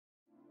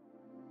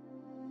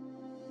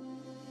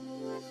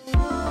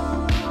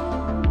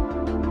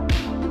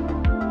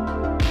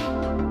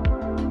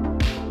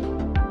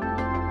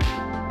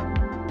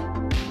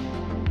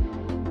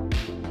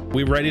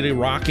we ready to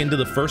rock into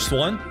the first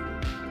one?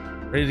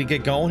 Ready to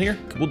get going here?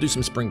 We'll do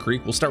some Spring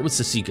Creek. We'll start with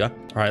Sasika.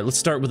 All right, let's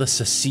start with a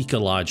Sasika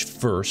Lodge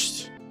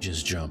first.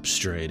 Just jump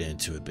straight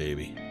into it,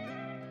 baby.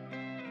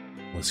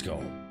 Let's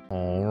go.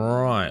 All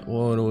right,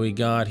 what do we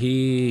got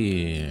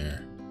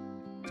here?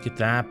 Let's get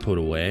that put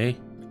away.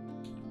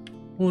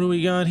 What do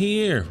we got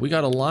here? We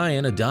got a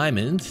lion, a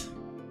diamond,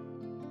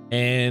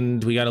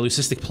 and we got a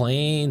leucistic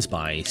plains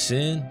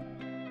bison.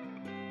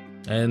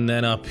 And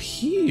then up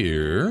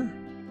here,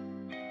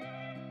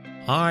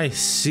 I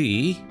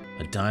see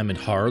a diamond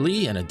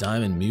Harley and a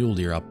diamond mule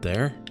deer up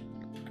there.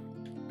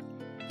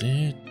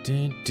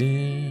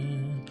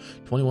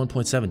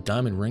 21.7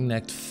 diamond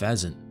ring-necked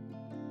pheasant.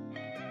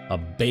 A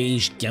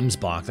beige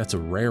gemsbok, that's a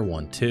rare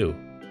one too.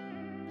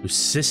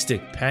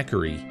 Leucistic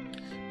peccary.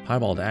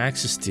 Piebald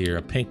axis deer,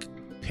 a pink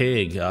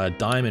pig,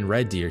 diamond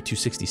red deer,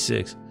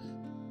 266.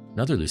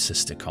 Another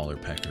leucistic collar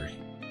peccary.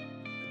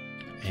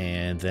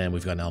 And then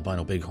we've got an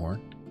albino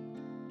bighorn.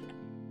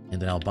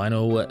 And an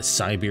albino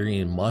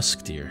Siberian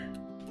musk deer.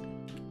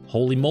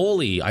 Holy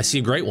moly, I see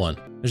a great one.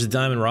 There's a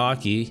diamond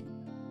rocky,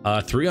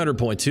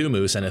 300.2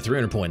 moose and a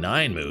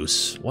 300.9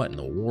 moose. What in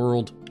the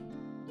world?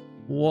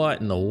 What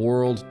in the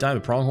world?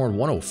 Diamond pronghorn,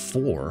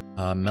 104.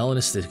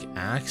 Melanistic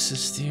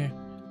axis deer.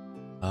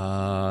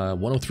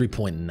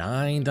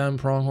 103.9 diamond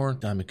pronghorn.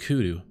 Diamond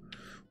kudu.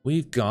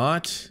 We've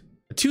got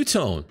a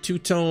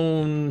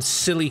two-tone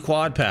silly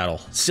quad paddle.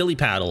 Silly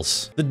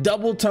paddles. The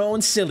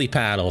double-tone silly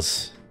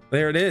paddles.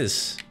 There it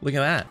is. Look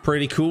at that.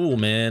 Pretty cool,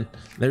 man.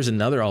 There's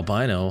another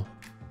albino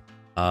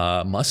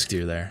musk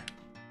deer there.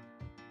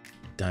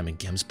 Diamond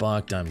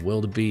gemsbok, diamond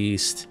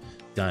wildebeest,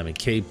 diamond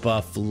cape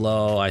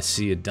buffalo. I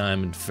see a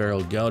diamond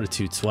feral goat, a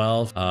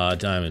 212.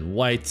 Diamond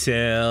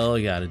whitetail.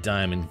 You got a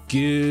diamond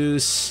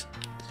goose.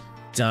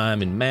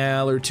 Diamond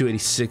mallard,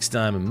 286.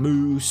 Diamond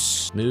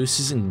moose.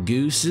 Mooses and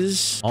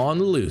gooses on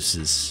the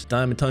looses.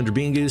 Diamond tundra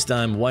bean goose,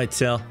 diamond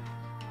whitetail,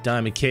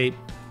 diamond cape,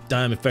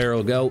 diamond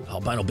feral goat,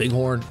 albino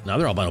bighorn.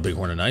 Another albino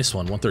bighorn, a nice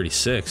one,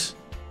 136.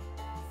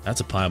 That's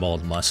a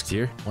piebald musk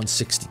deer,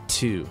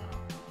 162.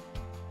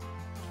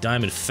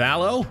 Diamond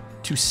fallow,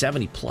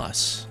 270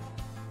 plus.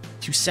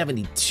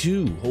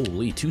 272,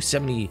 holy,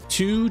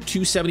 272,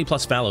 270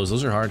 plus fallows.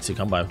 Those are hard to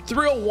come by.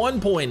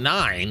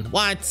 301.9,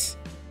 what?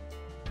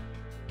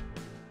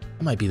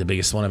 That might be the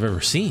biggest one I've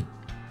ever seen.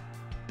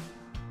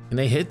 Can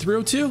they hit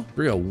 302?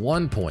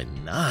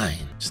 301.9,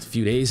 just a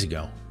few days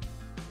ago.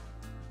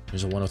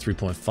 There's a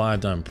 103.5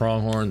 diamond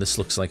pronghorn. This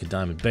looks like a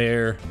diamond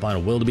bear. Albino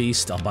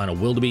wildebeest, albino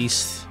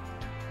wildebeest,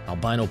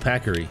 albino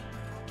peccary.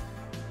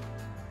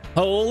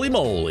 Holy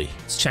moly.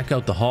 Let's check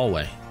out the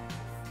hallway.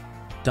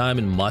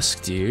 Diamond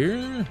musk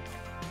deer.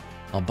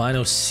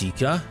 Albino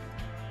sika.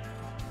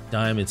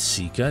 Diamond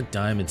sika.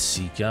 Diamond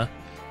sika.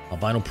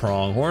 Albino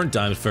pronghorn.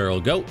 Diamond feral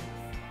goat.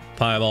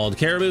 Piebald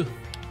caribou.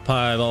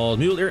 Piebald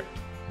mule deer.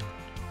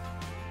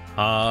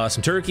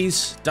 Some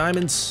turkeys.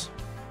 Diamonds.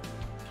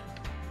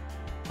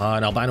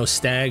 An albino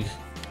stag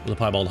with a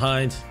piebald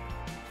hind.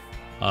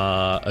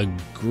 A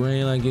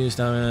gray lag goose.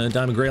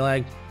 Diamond gray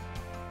lag.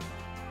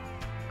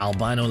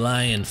 Albino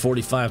lion,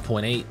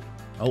 45.8.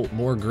 Oh,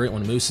 more great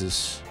one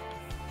mooses.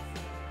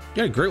 You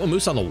got a great one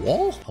moose on the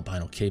wall?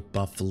 Albino cape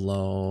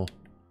buffalo.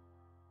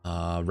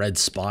 Red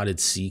spotted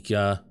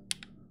sika.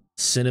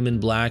 Cinnamon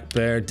black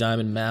bear.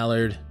 Diamond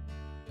mallard.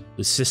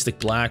 Leucistic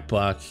black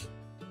buck.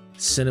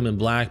 Cinnamon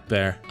black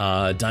bear.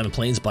 Diamond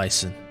plains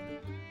bison.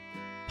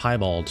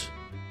 Piebald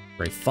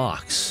gray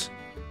fox.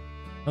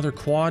 Another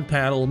quad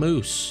paddle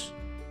moose.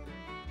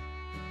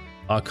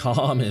 A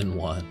common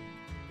one.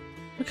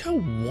 Look how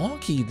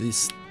wonky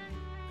this.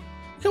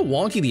 Look how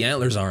wonky the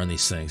antlers are on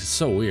these things. It's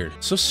so weird.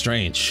 So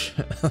strange.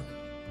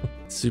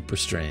 Super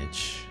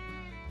strange.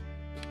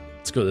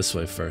 Let's go this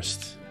way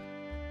first.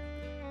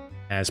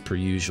 As per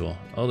usual.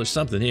 Oh, there's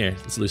something here.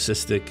 It's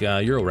leucistic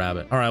Euro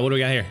rabbit. All right, what do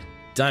we got here?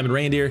 Diamond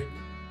reindeer.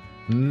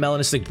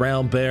 Melanistic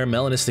brown bear.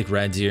 Melanistic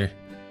red deer.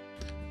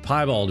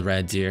 Piebald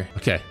red deer.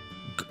 Okay.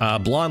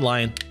 Blonde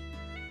lion.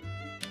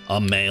 A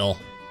male.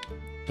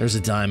 There's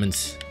a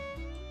diamond.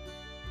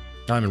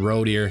 Diamond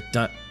roe deer.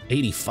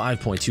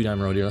 85.2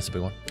 diamond roe deer. That's a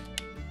big one.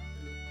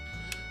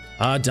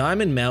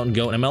 Diamond mountain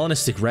goat. And a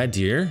melanistic red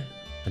deer.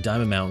 A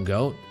diamond mountain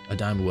goat. A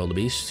diamond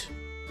wildebeest.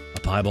 A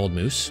piebald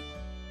moose.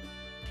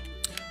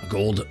 A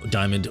gold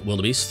diamond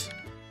wildebeest.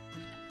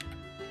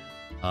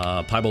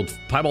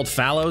 Piebald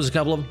fallows, a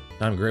couple of them.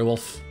 Diamond gray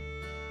wolf.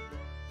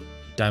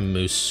 Diamond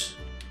moose.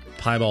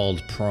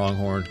 Piebald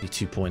pronghorn,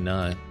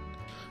 2.9.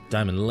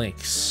 Diamond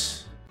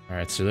lynx. All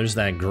right, so there's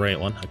that great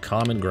one. A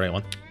common great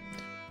one.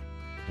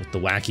 With the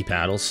wacky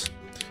paddles.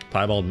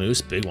 Piebald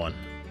moose, big one.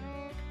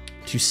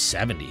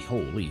 270,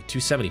 holy,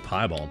 270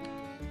 piebald.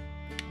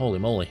 Holy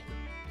moly.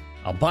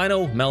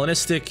 Albino,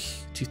 melanistic,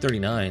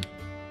 239.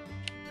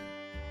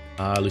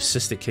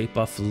 Leucistic cape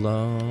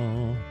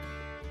buffalo.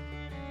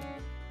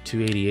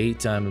 288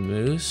 diamond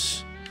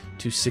moose.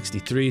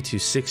 263,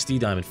 260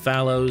 diamond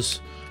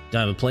fallows.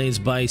 Diamond plains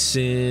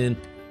bison.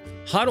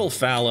 Huddle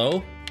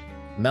fallow.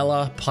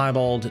 Mela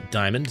Piebald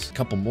Diamond. A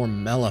couple more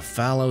Mela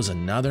Fallows.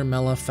 Another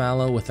Mela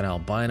Fallow with an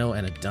albino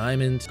and a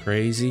diamond.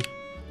 Crazy.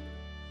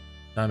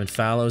 Diamond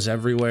Fallows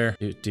everywhere.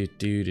 They're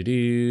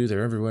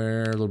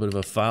everywhere. A little bit of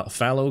a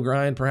fallow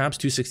grind, perhaps.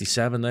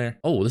 267 there.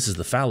 Oh, this is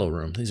the fallow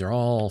room. These are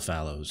all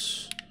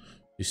fallows.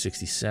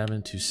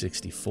 267,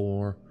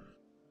 264,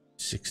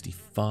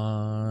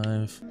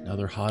 65.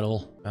 Another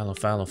huddle.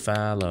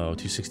 Fallow.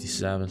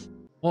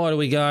 267. What do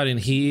we got in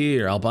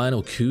here?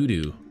 Albino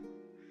kudu.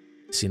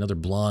 See another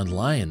blonde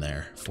lion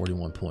there.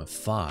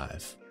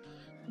 41.5.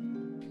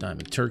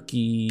 Diamond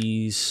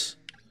turkeys.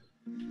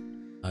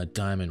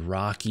 Diamond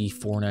Rocky,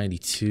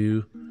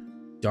 492.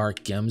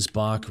 Dark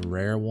Gemsbach,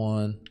 rare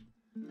one.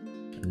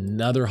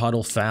 Another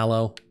Huddle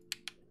Fallow.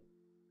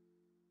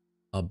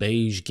 A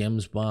beige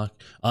Gemsbach.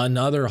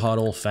 Another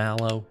Huddle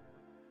Fallow.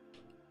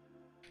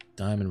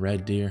 Diamond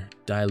Red Deer.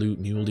 Dilute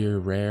Mule Deer,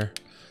 rare.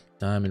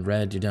 Diamond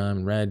Red Deer,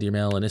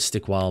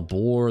 Melanistic Wild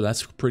Boar.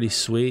 That's pretty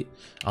sweet.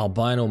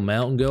 Albino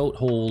Mountain Goat,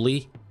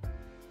 holy.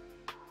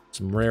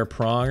 Some rare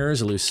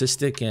prongers, a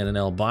leucistic and an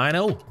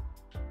albino.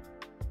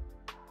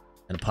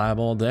 And a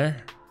piebald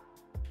there.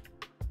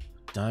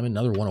 Diamond,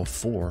 another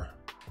 104.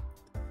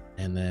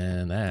 And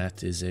then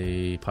that is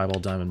a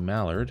piebald diamond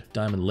mallard.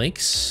 Diamond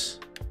lynx.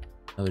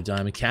 Another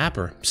diamond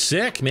capper.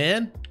 Sick,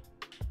 man.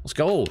 Let's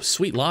go.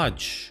 Sweet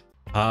lodge.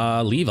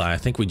 Levi, I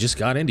think we just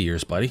got into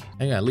yours, buddy.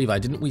 Hang on, Levi,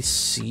 didn't we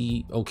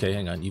see... Okay,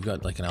 hang on. You've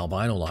got like an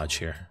albino lodge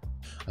here.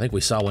 I think we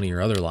saw one of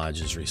your other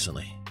lodges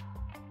recently.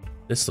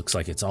 This looks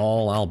like it's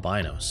all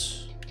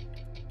albinos.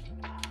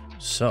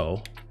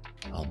 So...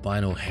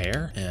 albino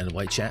hare and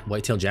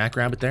white-tailed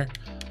jackrabbit there.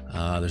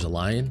 There's a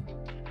lion.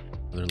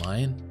 Another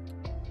lion.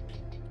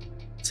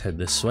 Let's head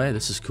this way.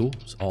 This is cool.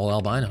 It's all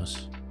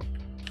albinos.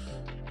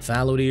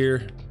 Fallow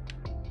deer.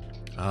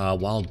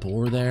 Wild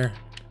boar there.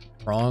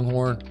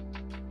 Pronghorn.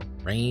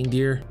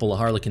 Reindeer. Full of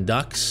harlequin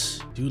ducks.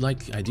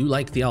 I do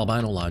like the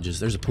albino lodges.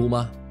 There's a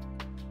puma.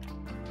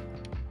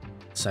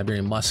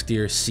 Siberian musk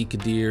deer. Sika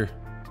deer.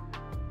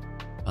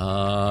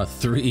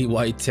 3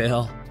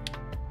 whitetail.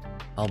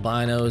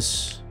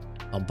 Albinos.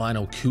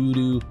 Albino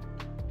kudu.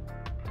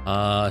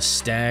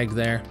 Stag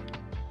there.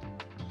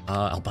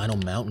 Albino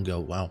mountain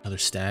goat. Wow, another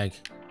stag.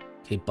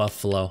 Cape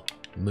buffalo.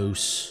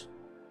 Moose.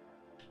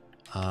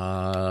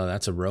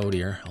 That's a roe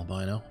deer.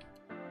 Albino.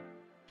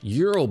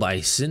 Euro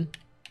bison.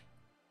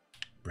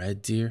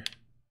 Red deer.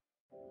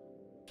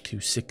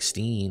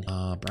 216.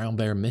 Brown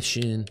bear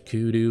mission.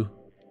 Kudu.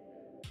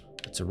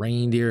 That's a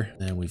reindeer.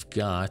 Then we've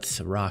got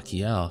a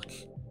rocky elk.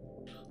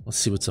 Let's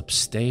see what's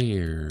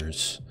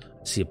upstairs.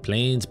 See a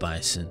plains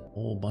bison.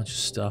 Whole bunch of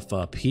stuff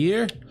up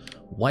here.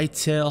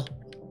 Whitetail.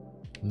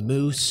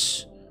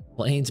 Moose.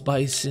 Plains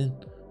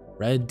bison.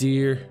 Red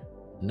deer.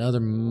 Another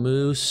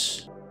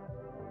moose.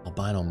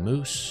 Albino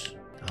moose.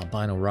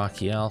 Albino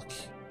rocky elk.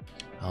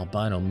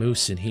 Albino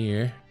moose in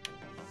here.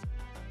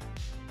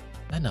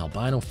 An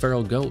albino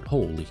feral goat.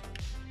 Holy.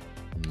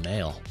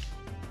 Male.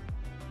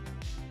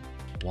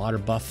 Water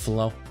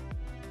buffalo.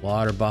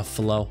 Water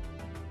buffalo.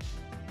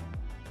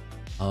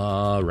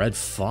 Red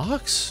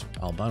fox?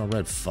 Albino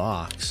red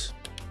fox.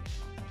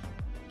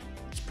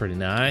 It's pretty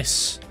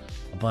nice.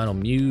 Albino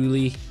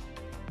muley.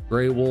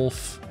 Gray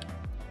wolf.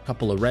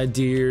 Couple of red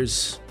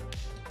deers.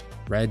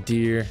 Red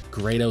deer.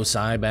 Greatos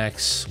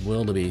ibex.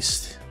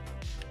 Wildebeest.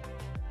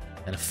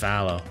 And a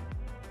fallow.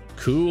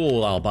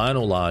 Cool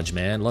albino lodge,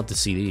 man. Love to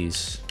see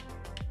these.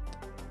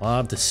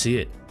 Love to see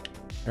it.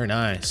 Very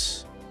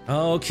nice.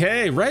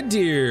 Okay, red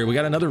deer. We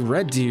got another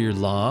red deer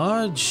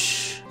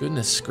lodge.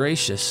 Goodness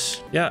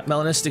gracious. Yeah,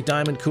 melanistic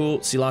diamond,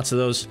 cool. See lots of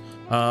those.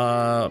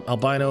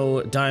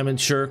 Albino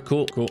diamond, sure.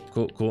 Cool.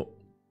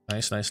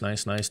 Nice.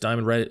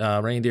 Diamond red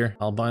reindeer.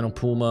 Albino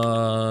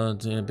puma.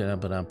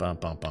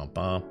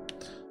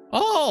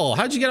 Oh,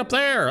 how'd you get up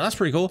there? That's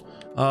pretty cool.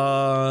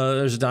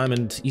 There's a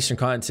diamond eastern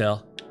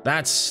cottontail.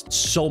 That's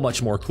so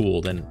much more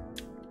cool than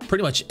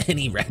pretty much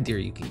any red deer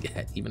you can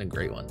get, even a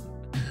great one.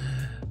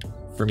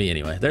 For me,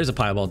 anyway. There's a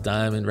piebald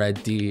diamond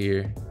red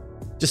deer.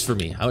 Just for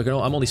me.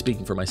 I'm only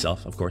speaking for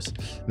myself, of course.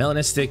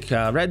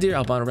 Melanistic red deer,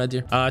 albino red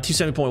deer.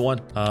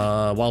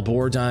 270.1. Wild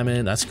boar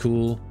diamond. That's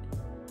cool.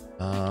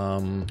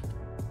 Yeah,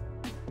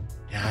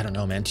 I don't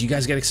know, man. Do you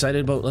guys get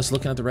excited about us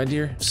looking at the red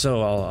deer?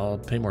 So I'll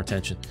pay more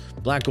attention.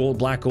 Black gold.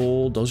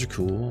 Those are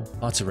cool.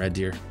 Lots of red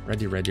deer. Red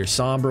deer.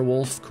 Somber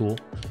wolf. Cool.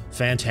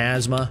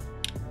 Phantasma.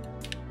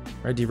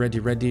 Red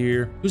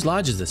deer. Whose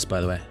lodge is this,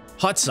 by the way?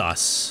 Hot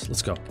sauce.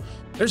 Let's go.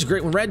 There's a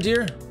great one. Red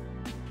deer.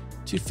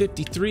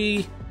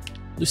 253.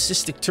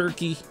 Leucistic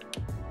turkey.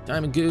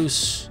 Diamond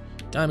goose.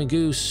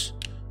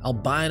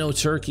 Albino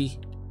turkey.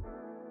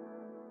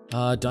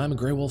 Diamond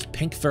gray wolf.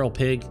 Pink feral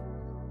pig.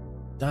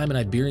 Diamond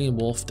Iberian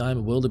wolf.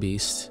 Diamond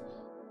wildebeest.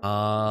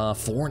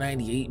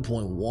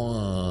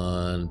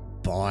 498.1.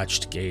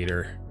 Botched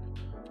gator.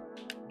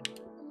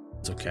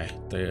 It's okay.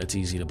 It's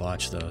easy to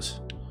botch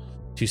those.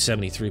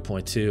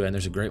 273.2, and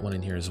there's a great one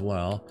in here as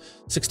well.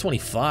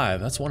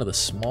 625. That's one of the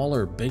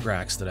smaller big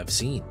racks that I've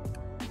seen.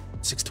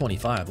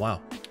 625.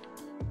 Wow.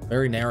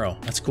 Very narrow.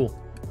 That's cool.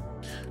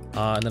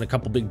 And then a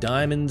couple big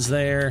diamonds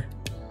there.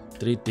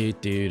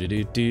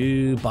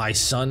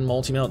 Bison,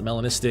 multi-mount,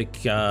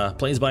 melanistic,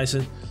 plains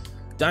bison,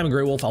 diamond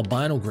gray wolf,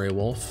 albino gray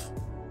wolf.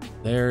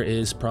 There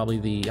is probably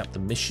the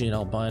mission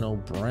albino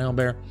brown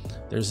bear.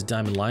 There's a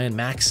diamond lion,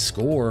 max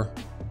score,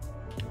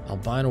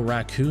 albino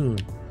raccoon,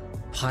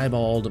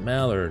 piebald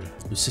mallard,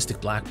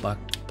 leucistic black buck,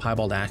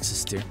 piebald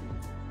axis deer,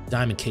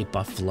 diamond cape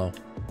buffalo,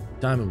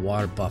 diamond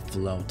water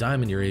buffalo,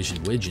 diamond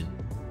Eurasian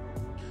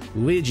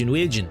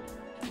widgeon,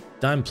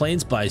 diamond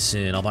plains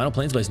bison, albino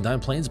plains bison,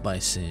 diamond plains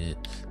bison,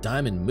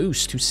 diamond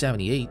moose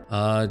 278,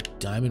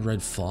 diamond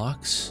red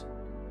fox,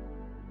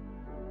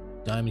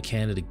 diamond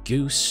Canada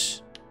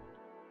goose,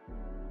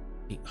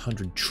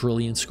 800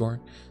 trillion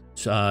scoring,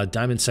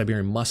 diamond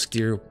Siberian musk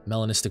deer,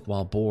 melanistic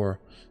wild boar,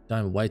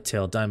 diamond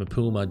whitetail, diamond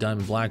puma,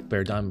 diamond black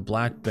bear,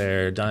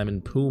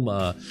 diamond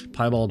puma,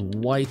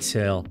 piebald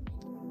whitetail,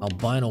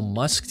 albino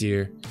musk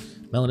deer,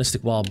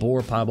 melanistic wild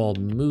boar, piebald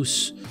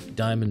moose,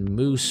 diamond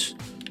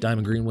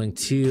green-winged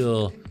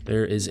teal.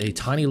 There is a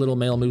tiny little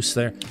male moose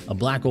there, a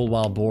black old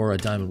wild boar, a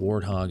diamond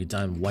warthog, a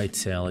diamond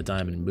whitetail, a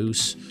diamond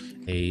moose,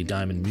 a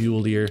diamond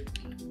mule deer,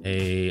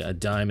 a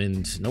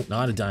diamond, nope,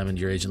 not a diamond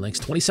Eurasian lynx,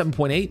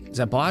 27.8, is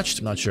that botched?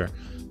 I'm not sure.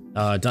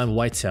 Diamond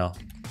whitetail,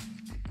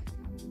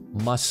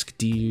 musk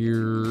deer,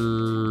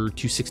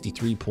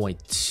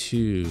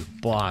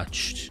 263.2,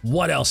 botched.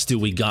 What else do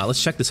we got?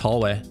 Let's check this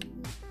hallway.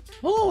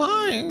 Oh,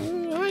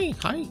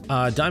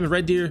 hi. Diamond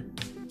red deer,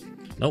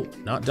 nope,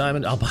 not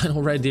diamond, albino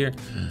red deer,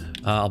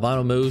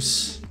 albino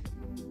moose,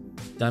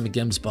 diamond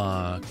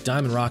gemsbok,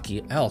 diamond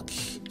rocky elk,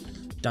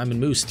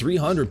 diamond moose,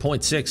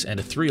 300.6 and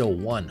a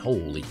 301,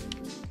 holy.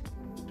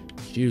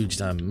 Huge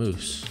diamond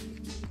moose.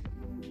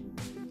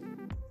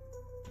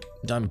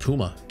 Diamond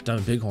puma,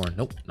 diamond bighorn.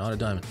 Nope, not a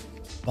diamond.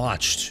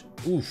 Botched.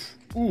 Oof.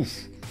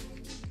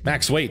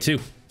 Max weight too.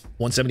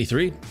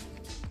 173.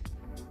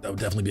 That would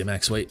definitely be a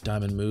max weight.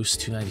 Diamond moose,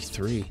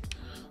 293.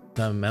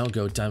 Diamond mountain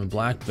goat, diamond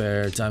black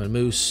bear, diamond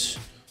moose,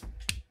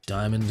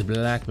 diamond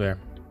black bear.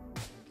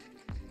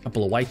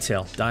 Couple of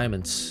whitetail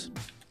diamonds.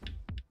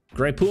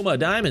 Gray puma,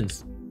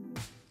 diamonds.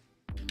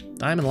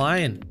 Diamond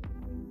lion.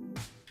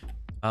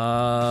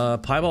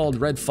 Piebald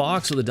red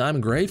fox with a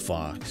diamond gray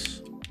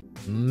fox.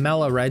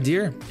 Mela red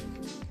deer.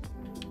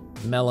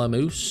 Mela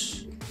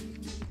moose.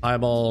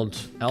 Piebald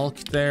elk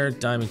there.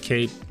 Diamond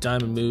cape.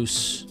 Diamond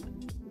moose.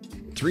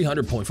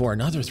 300.4.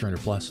 Another 300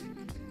 plus.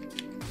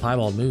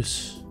 Piebald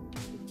moose.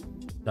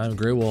 Diamond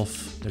gray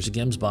wolf. There's a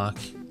gemsbok.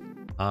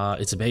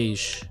 It's a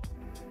beige.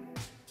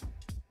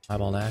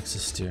 Piebald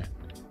axis deer.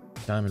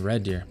 Diamond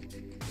red deer.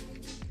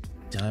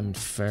 Diamond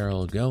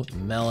feral goat.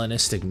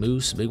 Melanistic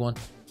moose. Big one.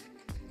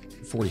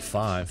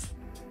 45.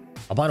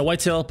 Albino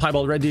whitetail,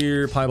 piebald red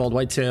deer, piebald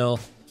whitetail,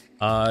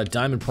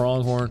 diamond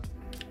pronghorn,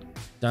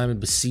 diamond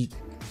beset,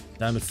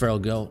 diamond feral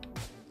goat,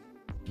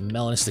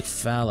 melanistic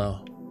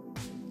fallow,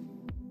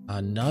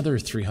 another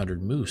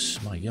 300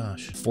 moose, my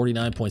gosh,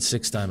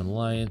 49.6 diamond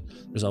lion.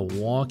 There's a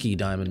wonky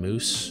diamond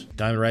moose,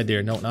 diamond red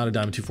deer, no, not a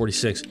diamond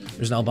 246.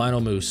 There's an albino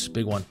moose,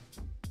 big one,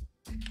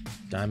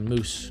 diamond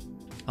moose,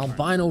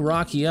 albino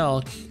rocky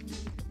elk,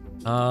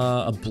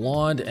 a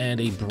blonde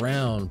and a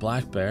brown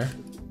black bear.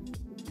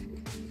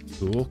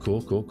 Cool.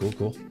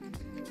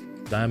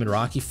 Diamond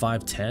Rocky,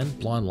 510.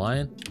 Blonde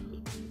Lion.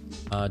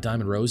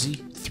 Diamond Rosie,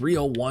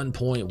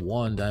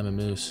 301.1. Diamond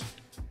Moose.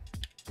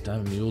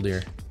 Diamond Mule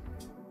Deer.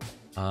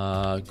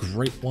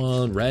 Great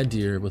one. Red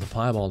Deer with a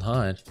piebald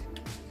hide.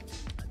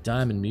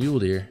 Diamond Mule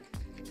Deer.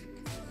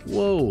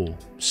 Whoa.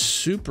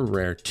 Super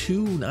rare.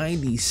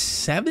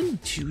 297?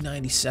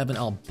 297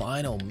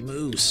 albino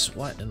moose.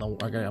 What in the...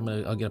 Okay,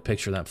 I'll get a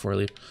picture of that before I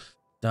leave.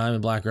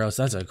 Diamond Black Grouse.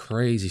 That's a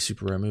crazy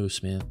super rare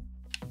moose, man.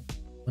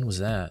 When was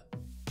that?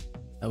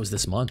 That was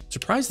this month.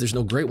 Surprised there's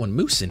no great one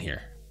moose in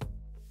here.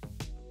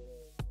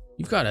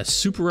 You've got a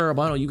super rare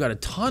albino. You got a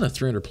ton of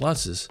 300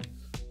 pluses.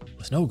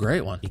 With no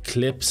great one.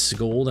 Eclipse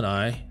Golden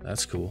Eye.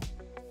 That's cool.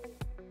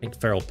 Pink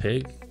Feral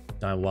Pig.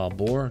 Diamond Wild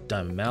Boar.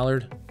 Diamond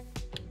Mallard.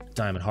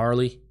 Diamond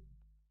Harley.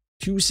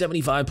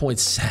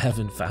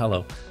 275.7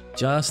 fallow.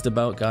 Just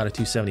about got a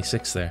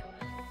 276 there.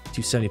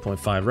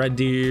 270.5 Red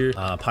Deer.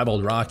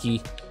 Piebald Rocky.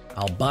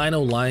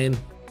 Albino Lion.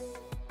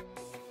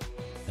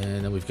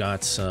 And then we've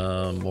got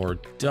some more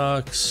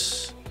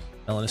ducks.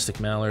 Melanistic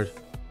mallard.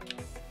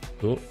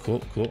 Cool.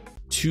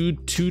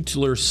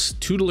 Tootler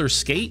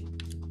skate?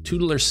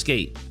 Tootler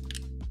skate.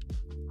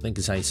 I think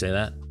is how you say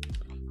that.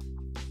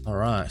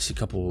 Alright, I see a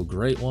couple of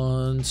great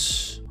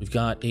ones. We've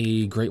got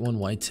a great one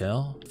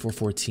whitetail,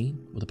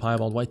 414, with a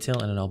piebald whitetail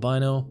and an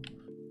albino.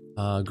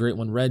 Great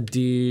one red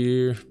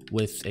deer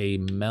with a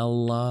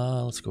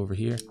mela. Let's go over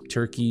here.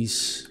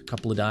 Turkeys, a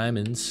couple of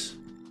diamonds.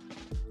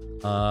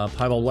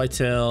 Piebald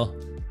whitetail.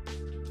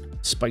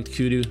 Spiked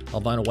kudu,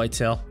 albino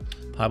whitetail,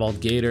 piebald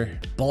gator,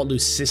 bald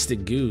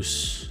leucistic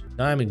goose,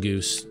 diamond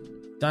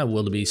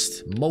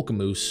wildebeest, mocha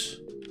moose,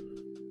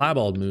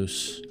 piebald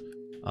moose,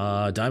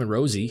 diamond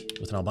rosie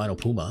with an albino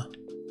puma,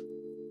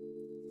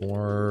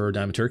 more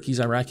diamond turkeys,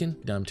 I reckon.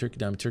 Diamond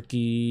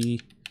turkey,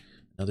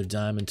 another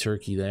diamond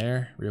turkey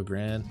there, Rio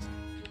Grande,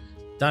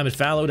 diamond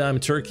fallow,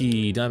 diamond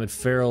turkey, diamond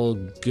feral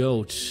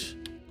goat,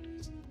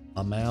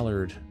 a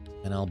mallard,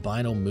 an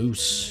albino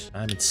moose,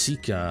 diamond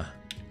sika,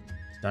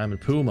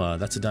 diamond puma,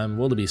 that's a diamond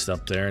wildebeest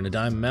up there, and a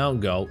diamond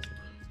mountain goat,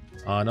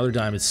 another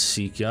diamond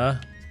sika,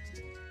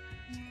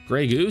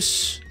 gray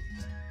goose,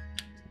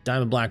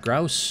 diamond black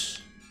grouse,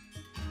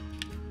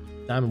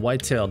 diamond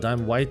whitetail,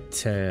 diamond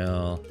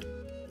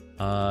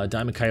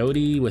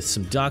coyote with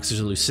some ducks.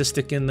 There's a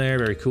leucistic in there,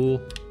 very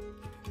cool.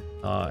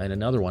 And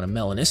another one, a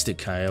melanistic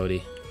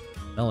coyote.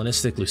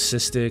 Melanistic,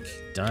 leucistic,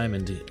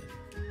 diamond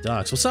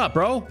ducks. What's up,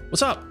 bro?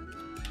 What's up?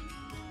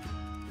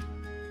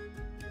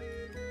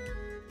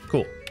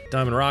 Cool.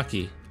 Diamond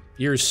Rocky.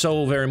 You're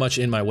so very much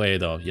in my way,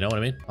 though. You know what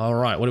I mean? All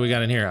right, what do we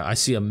got in here? I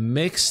see a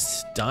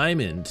mixed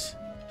diamond.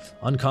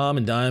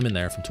 Uncommon diamond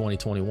there from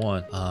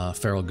 2021.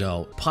 Feral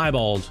goat.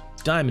 Piebald.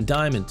 Diamond.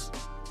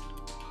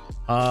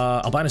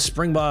 Albino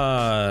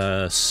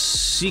springbok.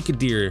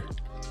 Seekadeer.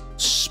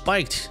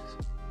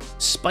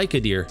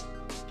 Spikadeer.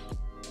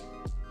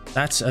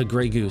 That's a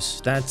gray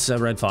goose. That's a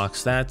red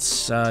fox.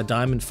 That's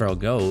diamond feral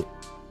goat.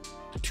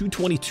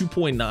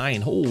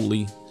 222.9.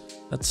 Holy.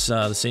 That's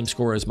the same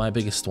score as my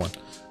biggest one.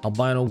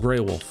 Albino gray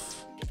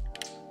wolf.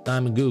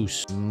 Diamond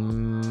goose.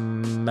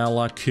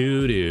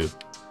 Malakudu.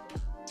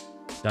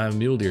 Diamond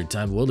mule deer.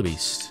 Diamond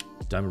wildebeest.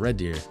 Diamond red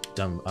deer.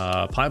 Diamond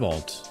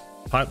piebald.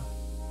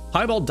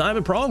 Piebald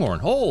diamond pronghorn.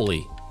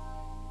 Holy.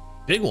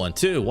 Big one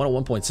too.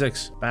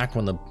 101.6. Back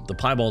when the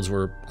piebalds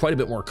were quite a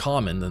bit more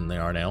common than they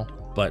are now,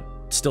 but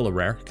still a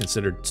rare,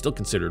 still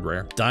considered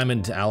rare.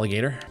 Diamond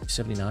alligator,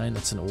 79.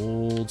 That's an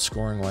old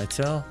scoring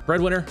whitetail.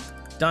 Breadwinner,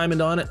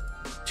 diamond on it.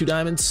 2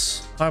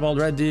 diamonds. Piebald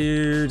red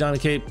deer,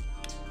 diamond cape,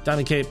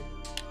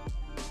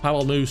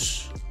 piebald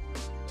moose,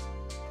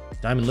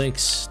 diamond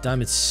lynx,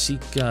 diamond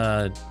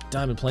sika,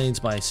 diamond plains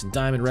bison,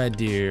 diamond red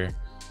deer.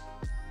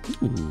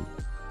 Ooh.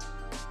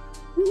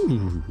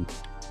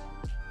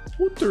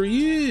 What are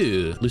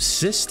you?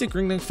 Leucistic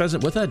ring-necked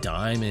pheasant with a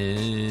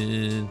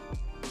diamond.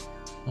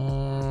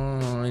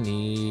 Oh, I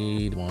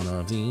need one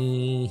of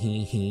these.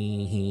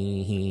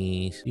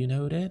 You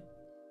know that?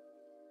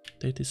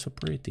 That is so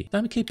pretty.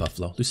 Diamond Cape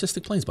Buffalo.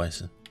 Leucistic plains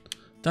bison.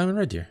 Diamond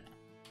red deer.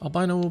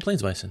 Albino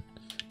plains bison.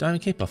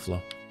 Diamond Cape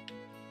Buffalo.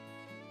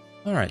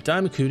 Alright,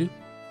 diamond kudu.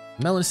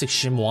 Melanistic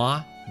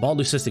chamois. Bald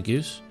leucistic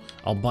goose.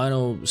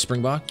 Albino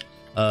springbok.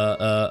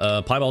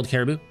 Piebald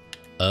caribou.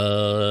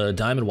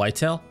 Diamond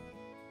whitetail.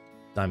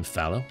 Diamond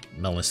fallow.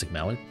 Melanistic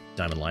mallard.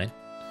 Diamond lion.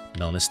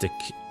 Melanistic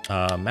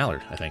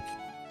mallard, I think.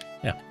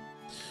 Yeah.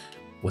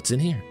 What's in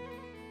here?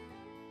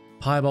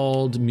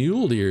 Piebald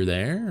mule deer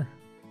there.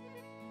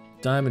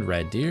 Diamond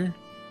red deer.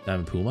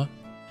 Diamond puma.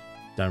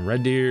 Diamond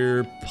red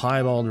deer.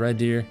 Piebald red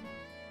deer.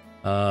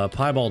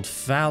 Piebald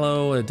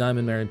fallow. A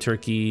diamond married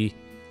turkey.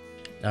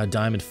 A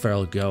diamond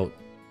feral goat.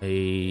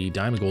 A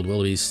diamond gold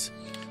wildebeest.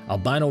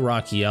 Albino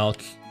rocky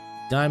elk.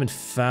 Diamond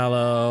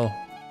fallow.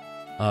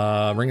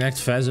 Ring-necked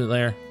pheasant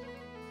there.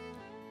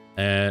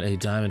 And a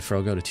diamond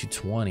feral goat at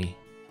 220.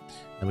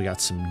 And we got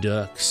some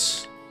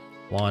ducks.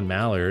 Lawn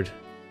mallard.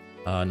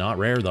 Not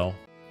rare though.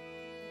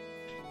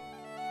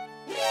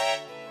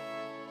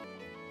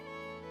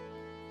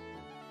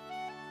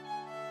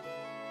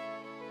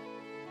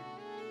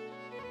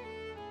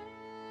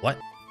 What?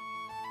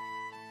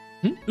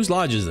 Whose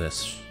lodge is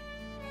this?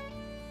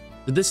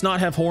 Did this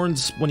not have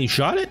horns when you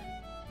shot it?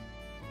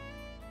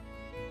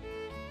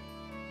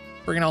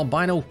 Friggin'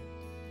 albino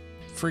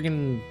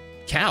friggin'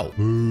 cow.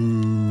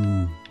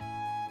 Moo.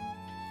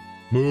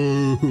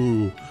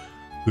 Moo.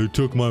 They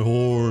took my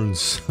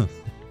horns.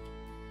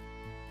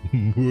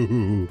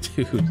 Moo.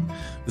 Dude,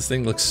 this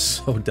thing looks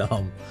so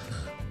dumb.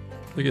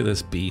 Look at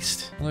this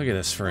beast. Look at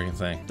this friggin'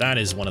 thing. That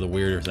is one of the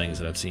weirder things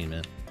that I've seen,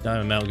 man.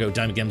 Diamond mountain goat,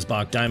 diamond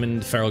gemsbok,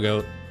 diamond feral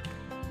goat,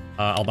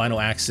 albino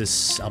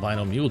axis,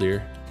 albino mule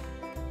deer,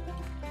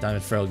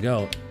 diamond feral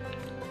goat,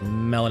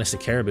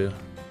 melanistic caribou,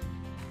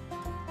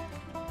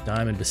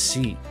 diamond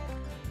besit,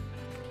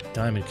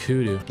 diamond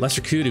kudu,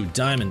 lesser kudu,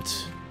 diamond,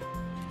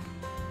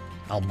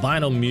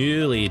 albino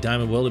muley,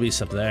 diamond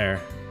wildebeest up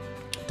there,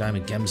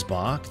 diamond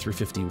gemsbok,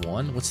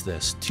 351. What's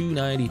this?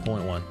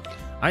 290.1.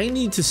 I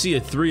need to see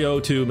a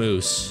 302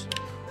 moose.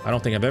 I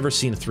don't think I've ever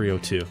seen a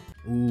 302.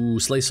 Ooh,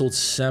 sleigh sold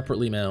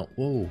separately mount.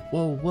 Whoa,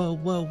 whoa, whoa,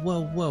 whoa,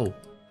 whoa, whoa.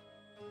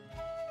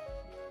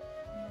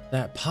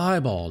 That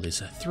piebald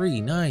is a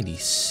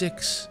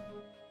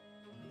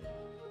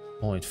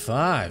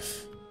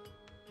 396.5.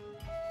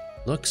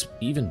 Looks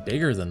even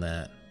bigger than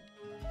that.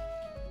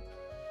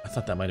 I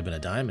thought that might have been a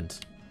diamond.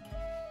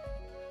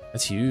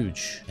 That's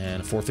huge.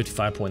 And a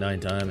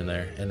 455.9 diamond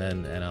there. And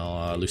then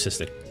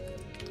leucistic.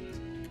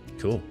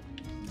 Cool.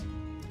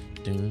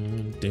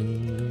 Dun,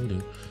 dun,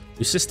 dun.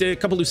 Leucistic,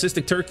 couple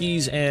leucistic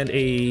turkeys and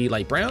a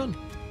light brown.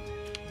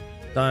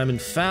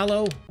 Diamond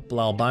fallow,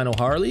 albino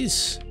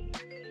harleys.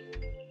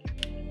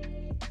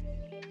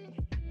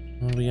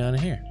 What do we got in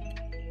here?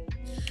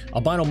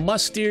 Albino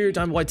musk deer,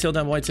 diamond whitetail,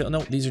 diamond whitetail.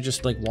 No, these are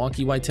just like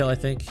wonky whitetail, I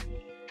think.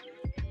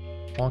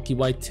 Wonky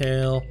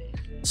whitetail,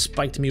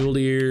 spiked mule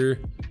deer,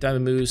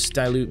 diamond moose,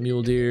 dilute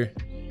mule deer,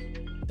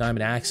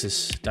 diamond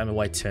axis, diamond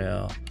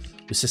whitetail,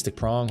 leucistic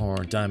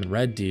pronghorn, diamond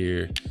red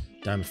deer,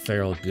 diamond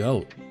feral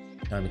goat.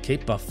 Diamond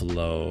Cape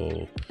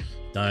Buffalo.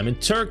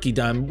 Diamond Turkey.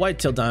 Diamond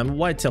Whitetail,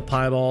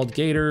 Piebald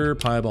Gator.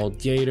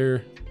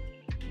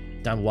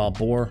 Diamond Wild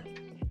Boar.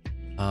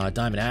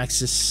 Diamond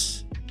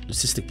Axis.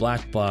 Leucistic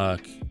Black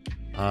Buck.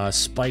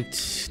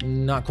 Spiked,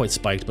 not quite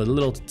spiked, but a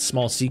little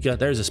small Sika.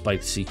 There's a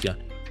spiked Sika.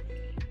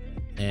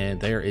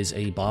 And there is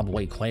a Bob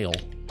White Quail.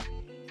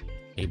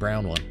 A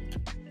brown one.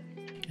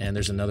 And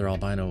there's another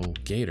albino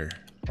gator.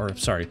 Or,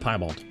 sorry,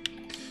 piebald.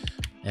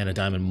 And a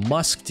diamond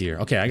musk deer.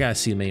 Okay, I gotta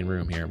see the main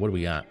room here. What do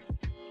we got?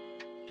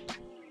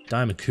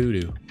 Diamond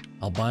kudu.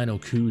 Albino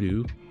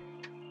kudu.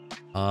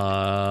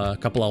 A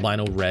couple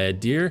albino red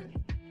deer.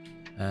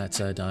 That's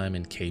a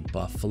diamond Cape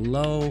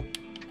Buffalo.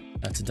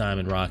 That's a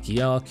diamond Rocky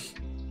Elk.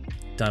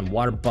 Diamond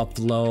water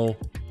buffalo.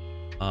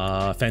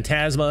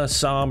 Phantasma,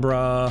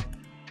 Sombra.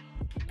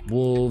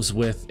 Wolves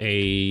with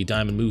a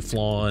diamond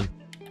mouflon.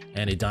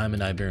 And a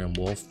diamond Iberian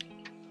wolf.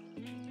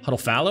 Huddle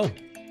fallow.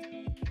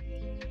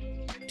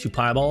 2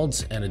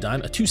 piebalds and a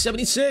diamond. A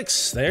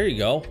 276. There you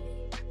go.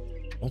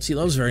 Don't see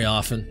those very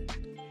often.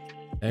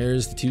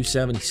 There's the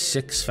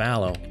 276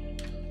 fallow.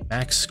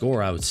 Max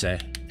score, I would say.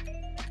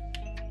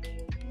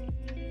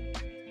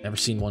 Never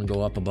seen one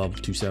go up above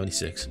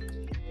 276.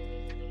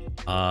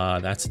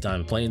 That's a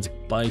diamond plains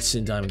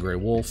bison, diamond gray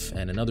wolf,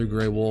 and another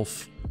gray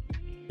wolf.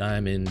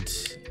 Diamond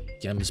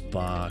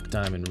gemsbok,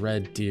 diamond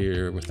red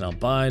deer with an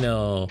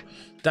albino.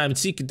 Diamond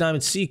Sika,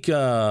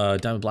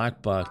 diamond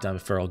black buck,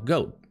 diamond feral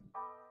goat.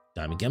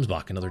 Diamond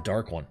gemsbok, another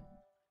dark one.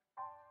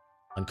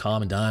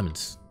 Uncommon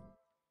diamonds.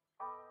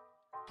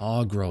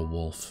 Agro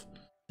wolf.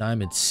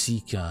 Diamond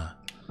Sika.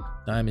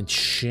 Diamond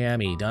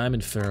chamois,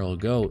 diamond feral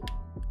goat.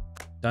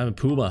 Diamond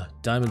puma,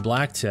 diamond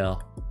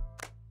blacktail.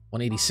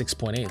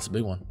 186.8, it's a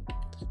big one.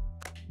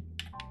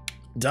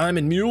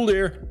 Diamond mule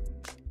deer.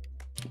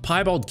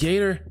 Piebald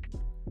gator.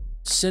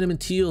 Cinnamon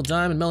teal,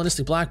 diamond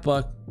melanistic black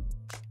buck.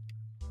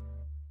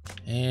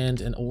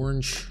 And an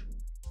orange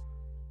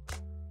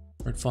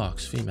red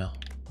fox, female.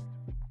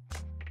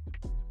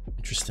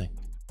 Interesting.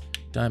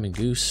 Diamond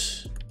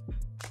goose.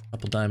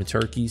 Couple diamond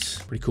turkeys.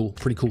 Pretty cool.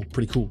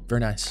 Very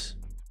nice.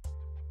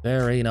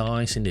 Very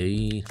nice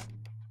indeed.